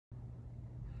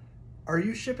Are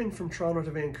you shipping from Toronto to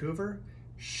Vancouver?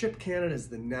 ShipCanada is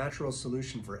the natural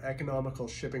solution for economical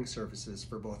shipping services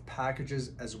for both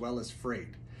packages as well as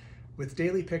freight. With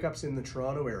daily pickups in the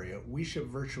Toronto area, we ship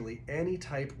virtually any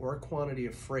type or quantity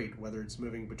of freight, whether it's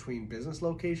moving between business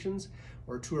locations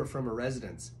or to or from a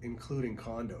residence, including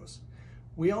condos.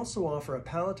 We also offer a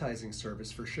palletizing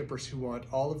service for shippers who want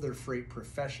all of their freight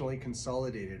professionally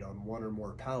consolidated on one or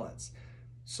more pallets.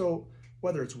 So,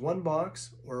 whether it's one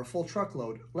box or a full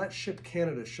truckload, let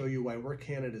ShipCanada show you why we're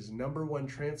Canada's #1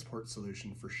 transport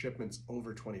solution for shipments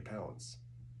over 20 pounds.